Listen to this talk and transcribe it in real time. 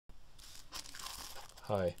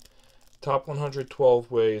Hi. Top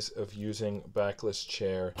 112 ways of using backless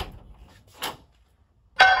chair.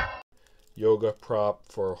 Yoga prop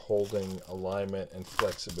for holding alignment and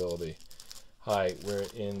flexibility. Hi, we're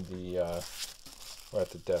at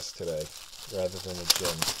the desk today rather than the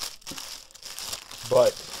gym.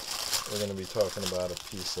 But we're going to be talking about a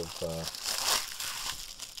piece of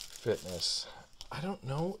fitness. I don't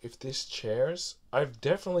know if this chairs. I've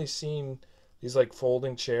definitely seen these like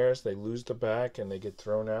folding chairs. They lose the back and they get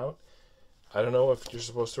thrown out. I don't know if you're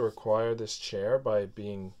supposed to acquire this chair by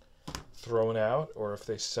being thrown out or if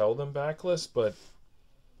they sell them backless, but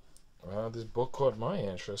this book caught my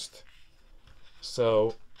interest.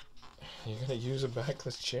 So you're going to use a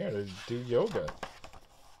backless chair to do yoga.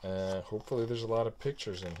 Hopefully there's a lot of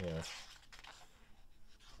pictures in here.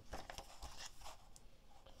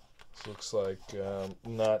 This looks like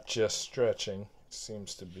not just stretching. It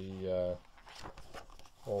seems to be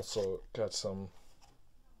also got some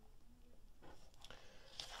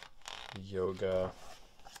yoga.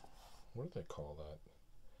 What do they call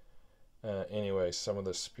that? Anyway, some of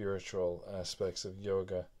the spiritual aspects of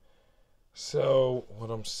yoga. So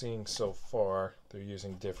what I'm seeing so far, they're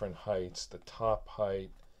using different heights. The top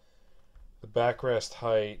height, the backrest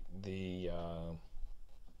height, the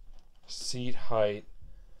seat height,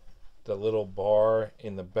 the little bar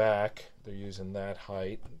in the back, they're using that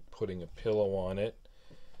height, putting a pillow on it,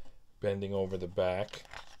 bending over the back.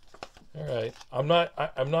 All right, I'm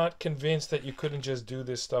not convinced that you couldn't just do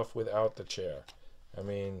this stuff without the chair. I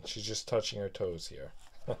mean, she's just touching her toes here.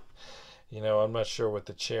 You know, I'm not sure what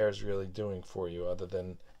the chair is really doing for you other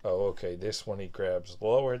than, oh, okay, this one he grabs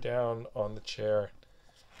lower down on the chair.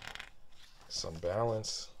 Some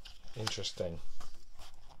balance. Interesting.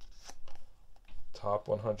 Top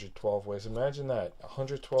 112 ways. Imagine that.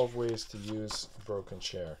 112 ways to use a broken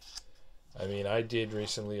chair. I mean, I did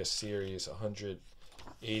recently a series,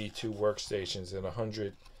 182 workstations in a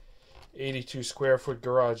 182 square foot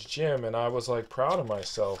garage gym, and I was like proud of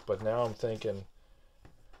myself, but now I'm thinking,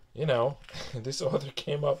 you know, this author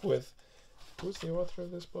came up with, who's the author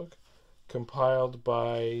of this book? Compiled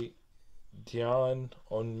by Dion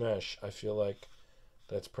Onmesh. I feel like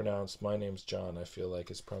that's pronounced, my name's John. I feel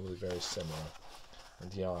like it's probably very similar.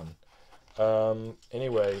 Dion.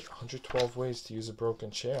 Anyway, 112 ways to use a broken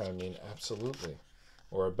chair. I mean, absolutely.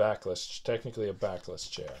 Or a backless, technically a backless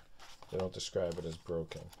chair. They don't describe it as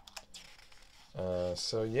broken.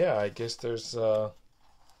 So yeah, I guess there was a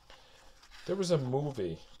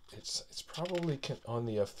movie. It's probably on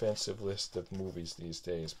the offensive list of movies these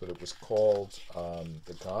days, but it was called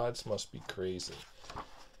The Gods Must Be Crazy.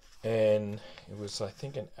 And it was, I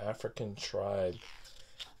think, an African tribe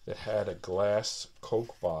that had a glass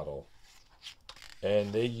Coke bottle.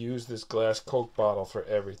 And they used this glass Coke bottle for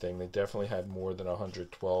everything. They definitely had more than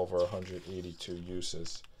 112 or 182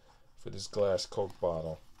 uses for this glass Coke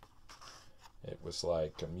bottle. It was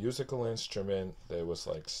like a musical instrument. There was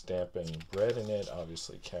like stamping bread in it,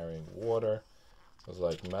 obviously carrying water. It was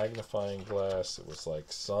like magnifying glass. It was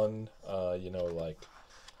like sun, like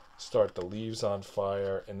start the leaves on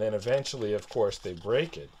fire. And then eventually, of course, they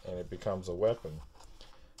break it and it becomes a weapon.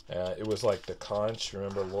 It was like the conch,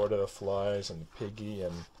 remember Lord of the Flies and the piggy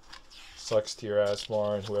and sucks to your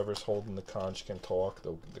asthma, and whoever's holding the conch can talk.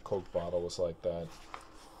 The Coke bottle was like that.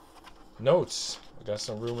 Notes. I got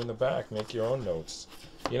some room in the back. Make your own notes.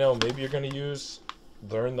 You know, maybe you're going to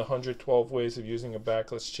learn the 112 ways of using a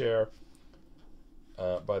backless chair.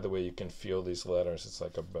 By the way, you can feel these letters. It's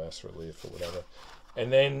like a bas relief or whatever.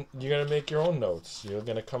 And then you're going to make your own notes. You're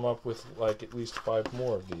going to come up with like at least 5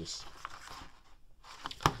 more of these.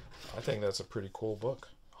 I think that's a pretty cool book.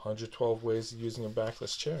 112 ways of using a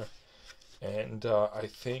backless chair. And I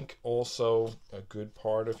think also a good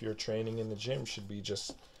part of your training in the gym should be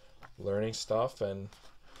just learning stuff and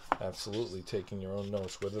absolutely taking your own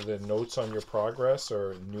notes, whether they're notes on your progress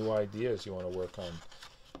or new ideas you want to work on.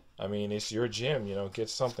 I mean, it's your gym, you know, get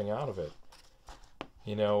something out of it.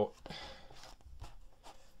 You know,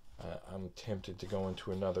 I'm tempted to go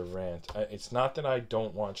into another rant. It's not that I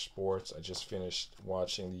don't watch sports. I just finished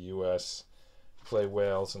watching the U.S. play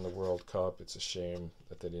Wales in the World Cup. It's a shame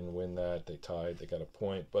that they didn't win that. They tied. They got a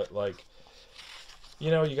point. But, like,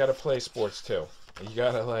 you know, you got to play sports, too. You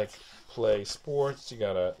got to, like, play sports. You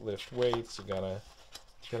got to lift weights. You got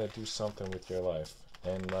to do something with your life.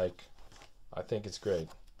 And, like, I think it's great.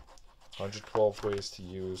 112 ways to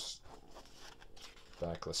use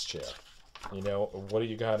backless chair. You know, what do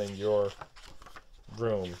you got in your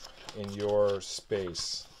room, in your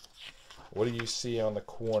space? What do you see on the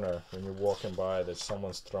corner when you're walking by that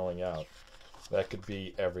someone's throwing out? That could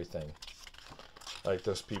be everything. Like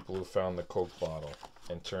those people who found the Coke bottle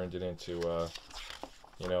and turned it into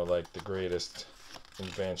you know, like the greatest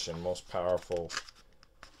invention, most powerful,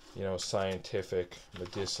 you know, scientific,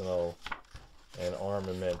 medicinal, and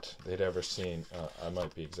armament they'd ever seen. I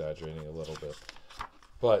might be exaggerating a little bit,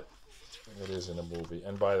 but it is in a movie.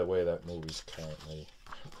 And by the way, that movie's currently,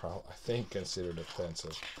 I think, considered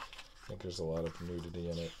offensive. I think there's a lot of nudity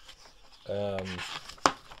in it.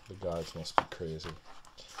 The gods must be crazy.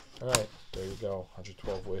 Alright, there you go.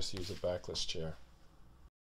 112 ways to use a backless chair.